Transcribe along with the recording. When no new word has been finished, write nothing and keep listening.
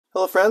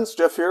Hello friends,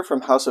 Jeff here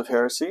from House of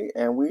Heresy,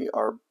 and we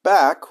are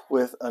back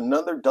with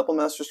another Double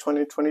Masters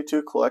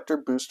 2022 Collector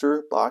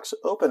Booster box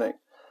opening.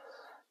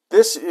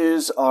 This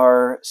is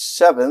our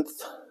seventh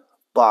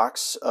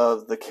box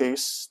of the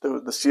case,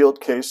 the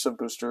sealed case of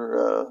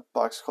booster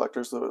box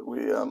collectors that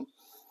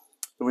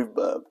we've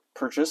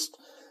purchased.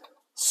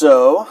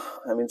 So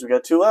that means we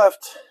got two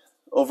left.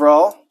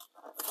 Overall,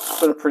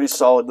 it's been a pretty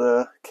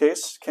solid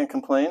case. Can't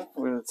complain.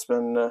 It's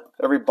been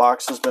every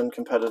box has been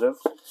competitive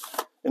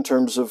in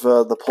terms of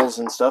the pulls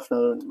and stuff.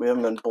 No, we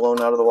haven't been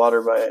blown out of the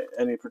water by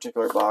any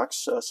particular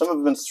box. Some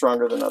have been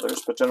stronger than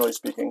others, but generally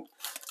speaking,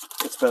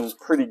 it's been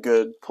pretty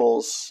good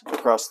pulls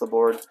across the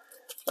board.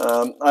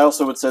 I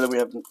also would say that we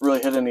haven't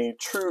really hit any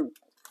true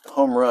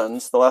home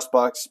runs. The last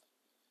box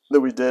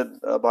that we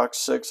did, box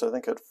 6, I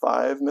think had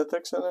 5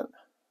 mythics in it.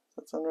 Does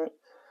that sound right?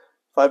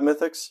 5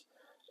 mythics.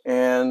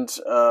 And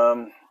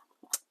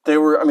they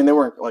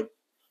weren't like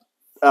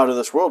out of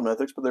this world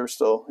mythics, but they were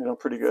still,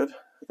 pretty good.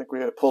 I think we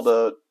pulled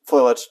a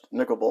foil etched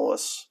nickel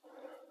bolus.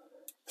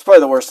 It's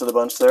probably the worst of the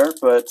bunch there,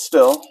 but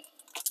still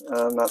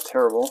not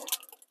terrible.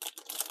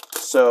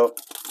 So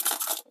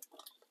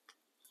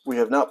we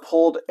have not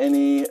pulled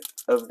any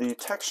of the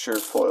texture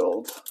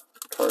foiled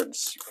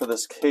cards for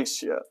this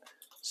case yet.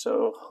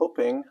 So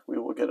hoping we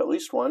will get at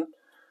least one.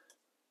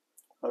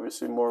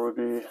 Obviously more would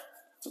be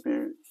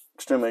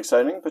extremely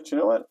exciting, but you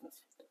know what? I'm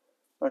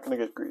not going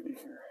to get greedy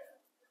here.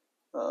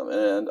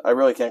 And I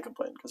really can't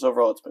complain because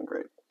overall it's been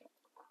great.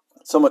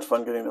 So much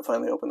fun getting to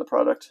finally open the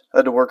product. I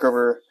had to work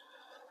over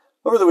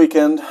the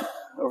weekend,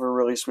 over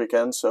release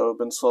weekend, so I've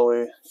been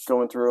slowly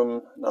going through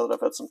them now that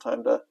I've had some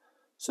time to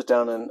sit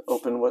down and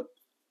open what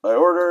I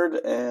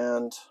ordered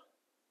and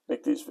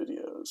make these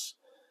videos.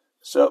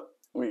 So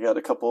we got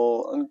a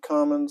couple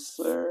uncommons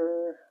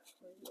there.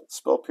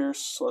 Spell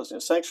Pierce,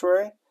 Selesnya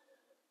Sanctuary.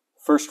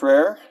 First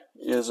rare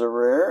is a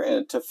rare,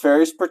 and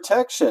Teferi's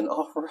Protection.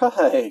 All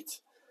right.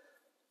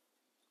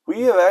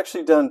 We have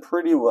actually done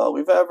pretty well.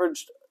 We've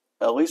averaged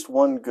at least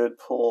one good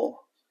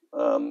pull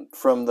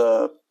from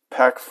the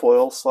pack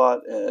foil slot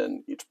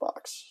in each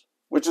box,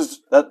 which is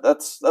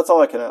that's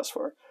all I can ask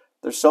for.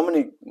 There's so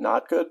many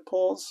not good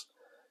pulls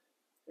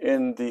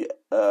in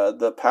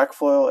the pack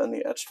foil and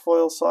the etched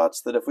foil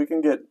slots that if we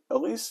can get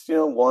at least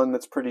one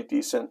that's pretty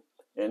decent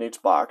in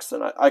each box,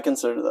 then I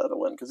consider that a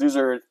win, because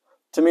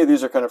to me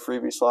these are kind of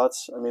freebie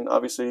slots. I mean,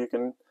 obviously you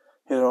can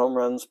hit home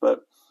runs,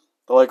 but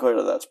the likelihood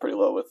of that's pretty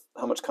low with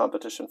how much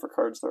competition for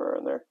cards there are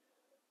in there.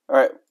 All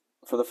right.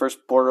 For the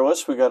first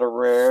borderless, we got a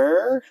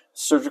rare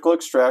Surgical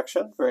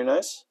Extraction. Very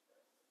nice.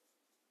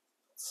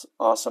 It's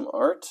awesome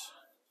art.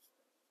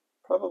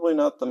 Probably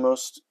not the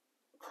most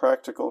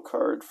practical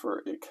card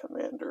for a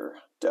commander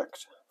deck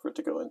for it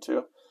to go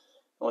into,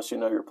 unless you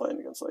know you're playing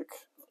against like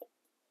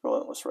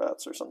Relentless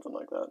Rats or something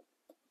like that.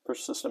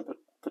 Persistent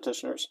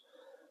Petitioners.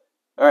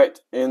 All right,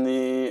 in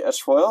the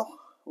etched foil,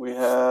 we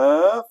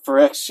have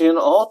Phyrexian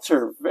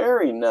Altar.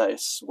 Very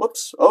nice.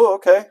 Whoops. Oh,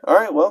 okay. All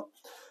right, well.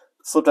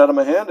 Slipped out of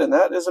my hand, and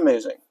that is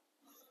amazing.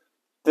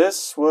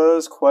 This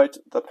was quite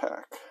the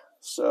pack.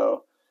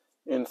 So,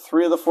 in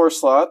 3 of the 4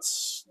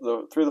 slots,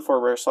 the 3 of the 4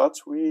 rare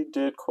slots, we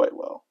did quite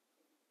well.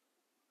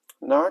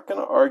 Not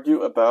going to argue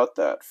about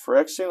that.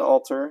 Phyrexian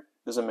Altar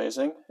is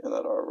amazing, and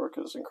that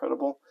artwork is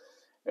incredible.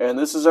 And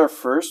this is our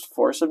first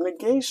Force of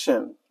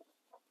Negation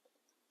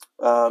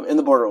in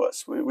the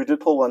borderless. We did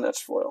pull one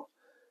etched foil.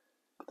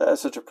 That is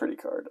such a pretty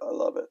card. I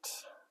love it.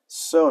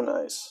 So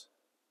nice.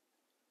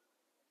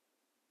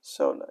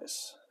 So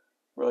nice.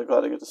 Really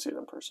glad I get to see it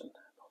in person.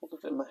 Hold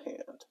it in my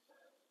hand.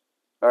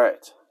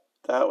 Alright.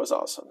 That was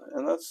awesome.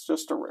 And that's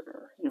just a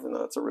rare, even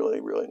though it's a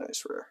really, really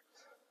nice rare.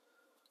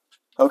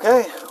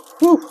 Okay.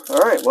 Whew.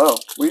 Alright, well,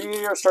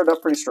 we are starting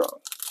out pretty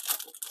strong.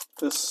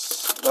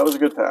 That was a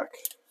good pack.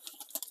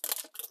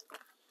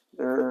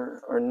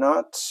 There are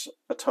not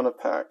a ton of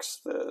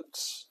packs that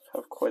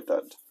have quite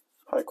that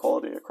high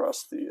quality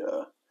across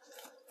the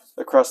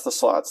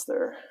slots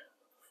there.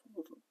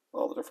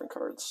 All the different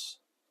cards.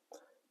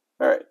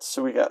 Alright,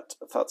 so we got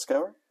a Thought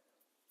Scour,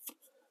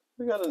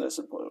 we got an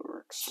Izzet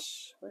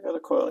Blowworks, we got a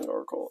Coiling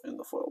Oracle in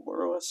the foil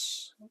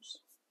borderless,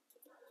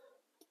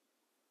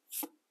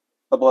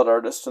 a Blood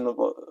Artist in the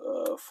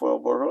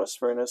foil borderless,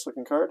 very nice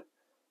looking card.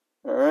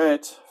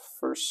 Alright,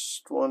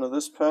 first one of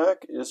this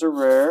pack is a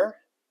rare,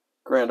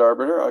 Grand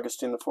Arbiter,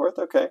 Augustine IV,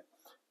 okay.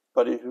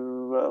 Buddy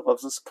who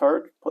loves this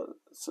card,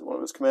 it's one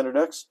of his commander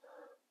decks.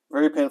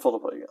 Very painful to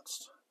play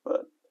against,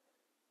 but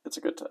it's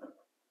a good time.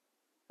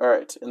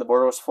 Alright, in the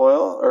borderless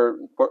foil,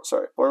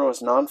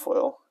 borderless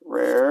non-foil,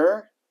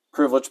 rare,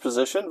 Privileged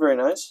Position, very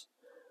nice.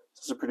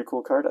 This is a pretty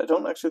cool card. I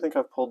don't actually think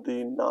I've pulled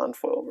the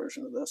non-foil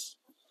version of this,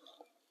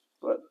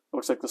 but it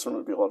looks like this one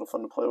would be a lot of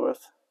fun to play with.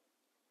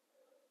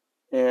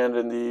 And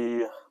in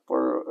the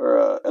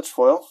etched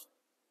foil,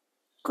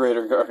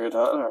 Greater Gargadon.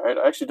 Alright,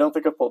 I actually don't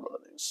think I've pulled one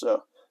of these,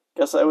 so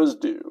guess I was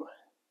due.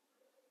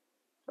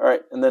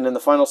 Alright, and then in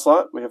the final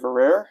slot, we have a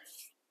rare.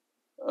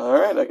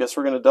 Alright, I guess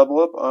we're going to double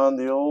up on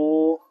the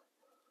old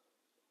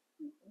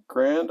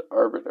Grand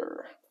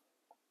Arbiter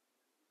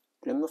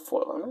in the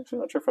foil. I'm actually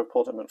not sure if I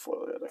pulled him in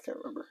foil yet. I can't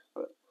remember,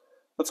 but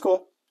That's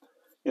cool.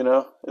 You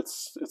know,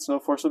 it's no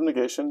Force of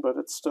Negation, but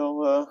it's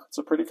still it's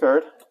a pretty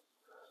card.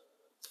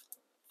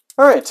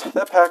 All right,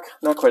 that pack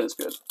not quite as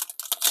good.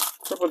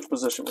 Privileged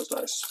Position was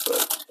nice,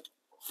 but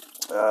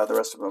the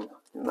rest of them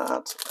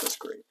not as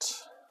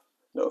great.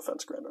 No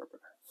offense, Grand Arbiter,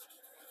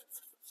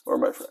 or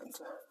my friend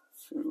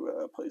who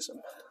plays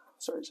him.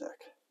 Sorry,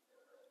 Zach.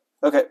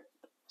 Okay,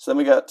 so then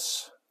we got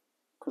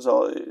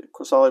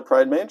Quasali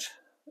Pride Mage.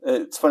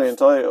 It's funny,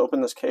 until I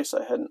opened this case,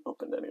 I hadn't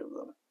opened any of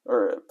them,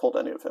 or pulled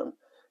any of him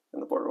in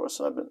the borderless,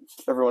 and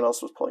everyone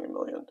else was pulling a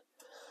million.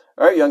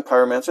 Alright, Young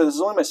Pyromancer. This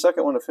is only my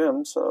second one of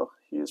him, so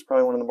he is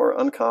probably one of the more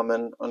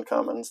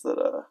uncommons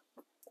that,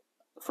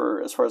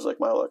 for as far as like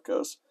my luck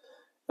goes.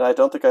 And I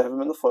don't think I have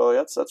him in the foil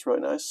yet, so that's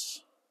really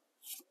nice.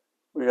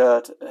 We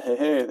got,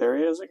 hey, there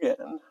he is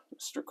again,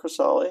 Mr.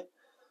 Quasali.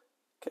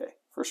 Okay,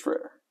 first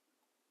rare.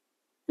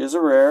 Is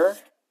a rare.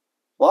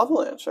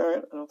 Lavalanche,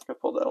 alright, I don't think I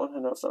pulled that one. I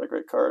know it's not a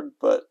great card,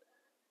 but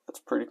that's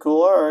pretty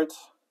cool art.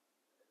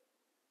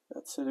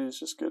 That city's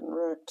just getting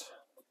wrecked.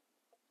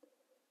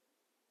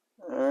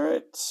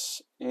 Alright,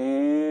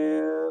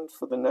 and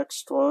for the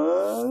next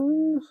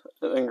one,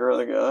 Anger of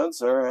the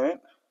Gods, alright.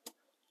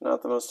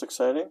 Not the most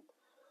exciting.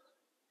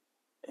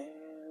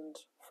 And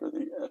for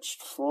the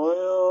etched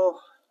foil,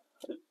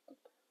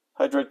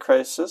 Hydroid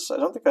Crisis. I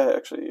don't think I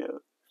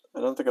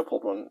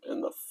pulled one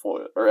in the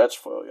foil, or etched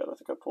foil yet. I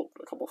think I pulled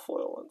a couple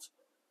foil ones.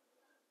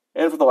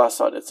 And for the last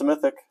side, it's a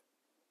mythic.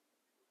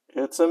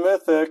 It's a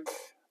mythic.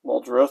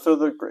 Muldrotha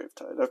the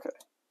Gravetide. Okay.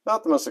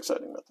 Not the most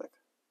exciting mythic.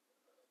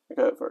 I think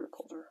I've already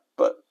pulled her.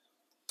 But,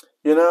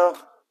 you know,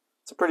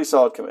 it's a pretty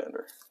solid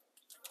commander.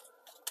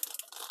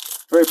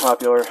 Very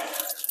popular. In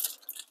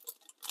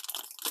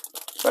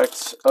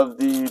fact, of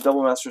the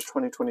Double Masters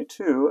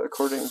 2022,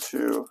 according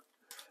to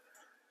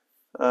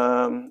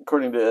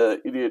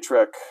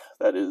EDHREC,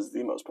 that is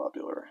the most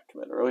popular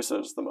commander. Or at least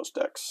that is the most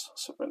decks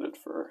submitted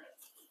for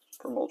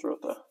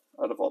Muldrotha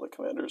out of all the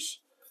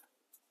commanders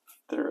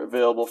that are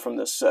available from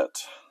this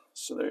set.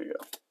 So there you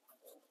go.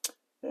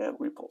 And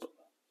we pulled it.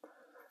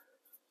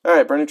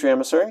 Alright, Burning Tree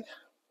Emissary.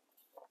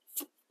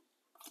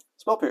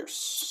 Spell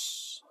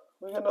Pierce.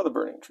 We got another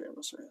Burning Tree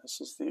Emissary. This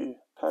is the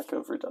pack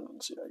of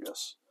redundancy, I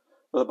guess.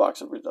 Or the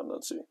box of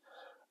redundancy.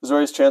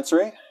 Azorius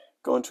Chancery.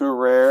 Going to a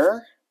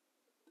rare.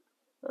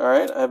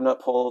 Alright, I have not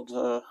pulled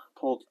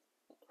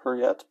her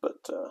yet,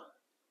 but kind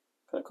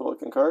of cool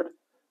looking card.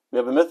 We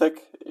have a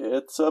mythic.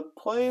 It's a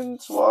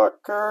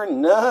Planeswalker.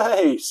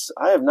 Nice!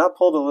 I have not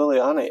pulled a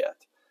Liliana yet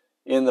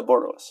in the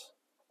borderless.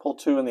 Pulled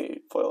two in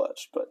the foil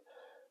etched, but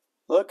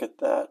look at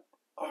that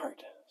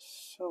art.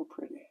 So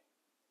pretty.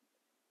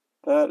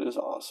 That is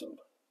awesome.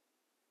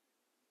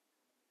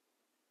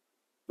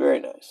 Very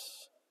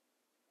nice.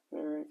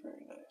 Very,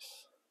 very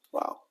nice.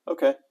 Wow.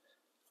 Okay.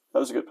 That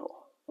was a good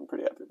pull. I'm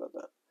pretty happy about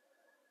that.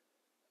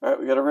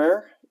 Alright, we got a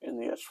rare in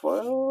the etched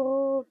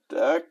foil.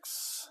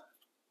 Dex.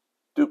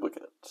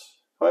 Duplicate,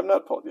 who I have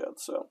not pulled yet,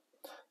 so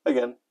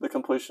again, the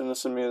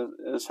completionist in me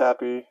is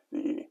happy,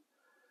 the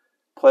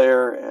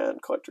player and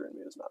collector in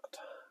me is not.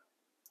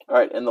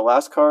 Alright, and the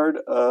last card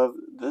of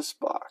this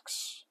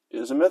box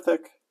is a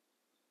mythic.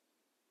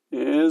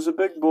 Is a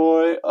big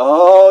boy.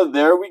 Oh,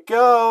 there we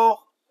go.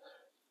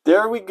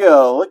 There we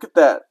go. Look at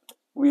that.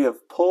 We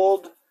have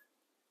pulled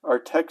our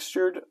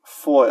textured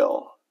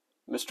foil.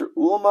 Mr.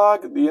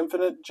 Ulamog, the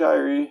Infinite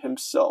Gyri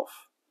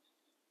himself.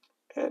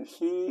 And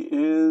he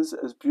is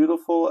as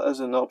beautiful as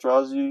an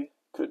Eldrazi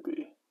could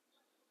be.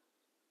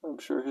 I'm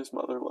sure his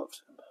mother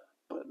loves him.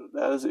 But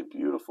that is a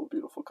beautiful,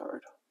 beautiful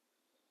card.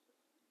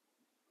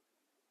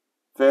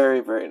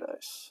 Very, very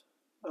nice.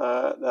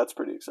 That's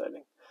pretty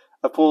exciting.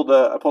 I pulled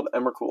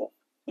Emrakul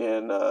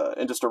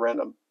in just a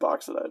random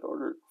box that I had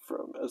ordered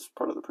from as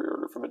part of the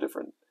pre-order from a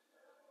different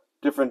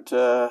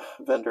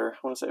vendor. I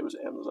want to say it was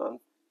Amazon.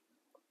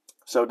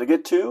 So to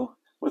get two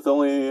with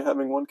only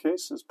having one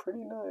case is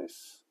pretty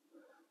nice.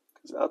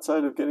 Because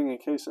outside of getting a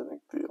case, I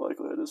think the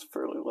likelihood is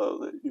fairly low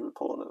that you would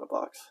pull it in a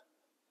box.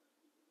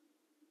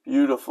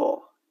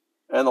 Beautiful.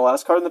 And the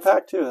last card in the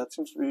pack, too. That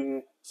seems to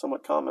be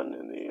somewhat common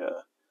in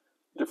the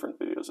different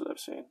videos that I've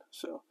seen.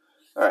 So,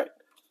 alright.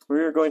 We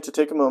are going to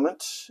take a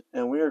moment,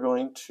 and we are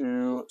going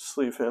to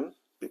sleeve him,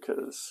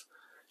 because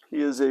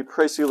he is a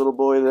pricey little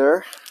boy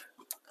there.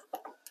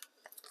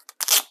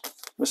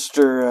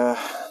 Mr.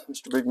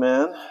 Big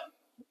Man.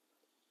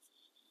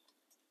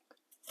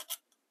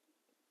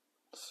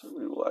 So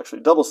we will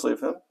actually double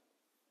sleeve him.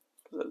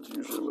 That is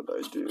usually what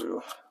I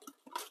do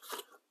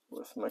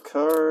with my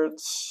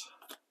cards.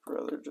 I'd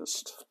rather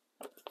just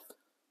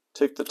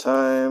take the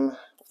time,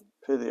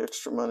 pay the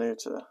extra money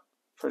to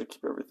try to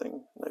keep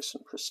everything nice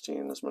and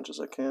pristine as much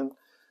as I can.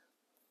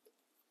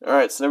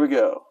 Alright, so there we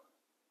go.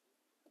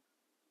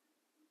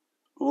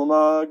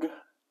 Ulamog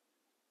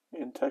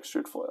in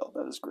textured foil.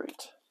 That is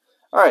great.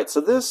 Alright, so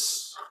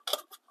this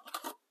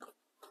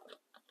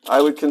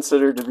I would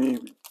consider to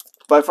be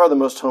by far the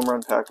most home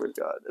run pack we've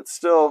got. It's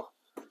still,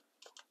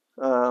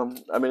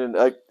 I mean,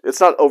 it's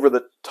not over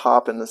the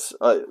top in this,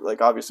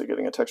 like obviously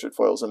getting a textured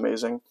foil is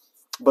amazing,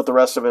 but the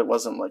rest of it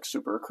wasn't like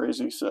super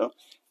crazy, so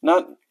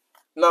not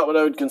not what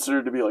I would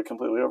consider to be like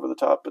completely over the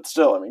top, but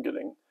still, I mean,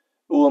 getting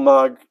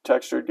Ulamog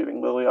textured,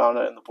 getting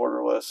Liliana in the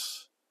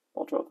borderless.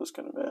 Ultra is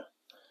kind of meh.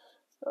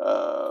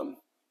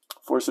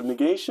 Force of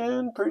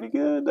Negation, pretty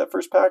good. That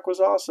first pack was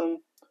awesome.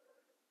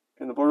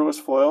 In the borderless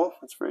foil,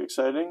 that's very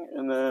exciting.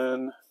 And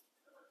then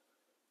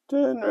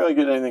didn't really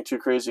get anything too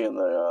crazy in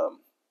the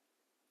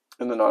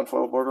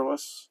non-foil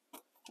borderless.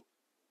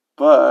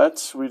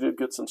 But we did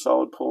get some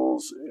solid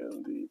pulls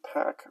in the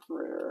pack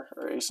rare,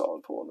 or a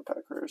solid pull in the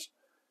pack rares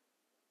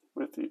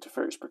with the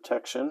Teferi's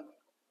Protection.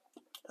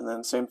 And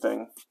then same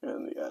thing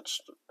in the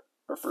etched,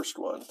 our first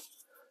one.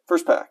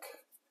 First pack.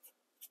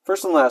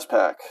 First and last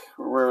pack.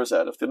 Where was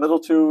that? If the middle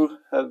two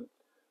had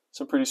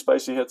some pretty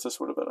spicy hits, this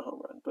would have been a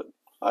home run. But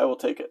I will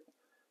take it.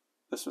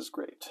 This was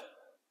great.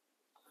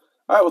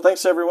 All right, well,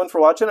 thanks everyone for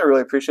watching. I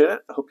really appreciate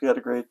it. I hope you had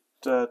a great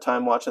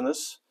time watching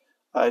this.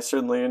 I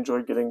certainly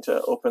enjoyed getting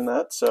to open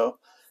that, so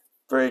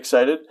very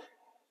excited,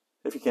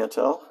 if you can't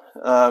tell.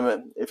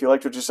 If you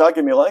liked what you saw,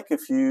 give me a like.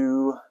 If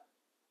you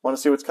want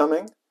to see what's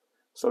coming,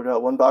 still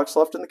got one box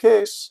left in the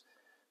case,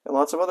 and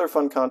lots of other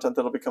fun content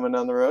that'll be coming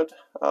down the road.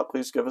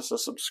 Please give us a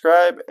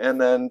subscribe,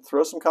 and then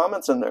throw some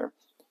comments in there.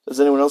 Has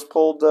anyone else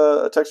pulled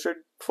a textured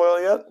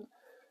foil yet?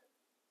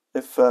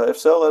 If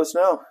so, let us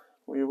know.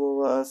 We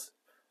will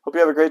hope you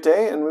have a great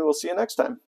day, and we will see you next time.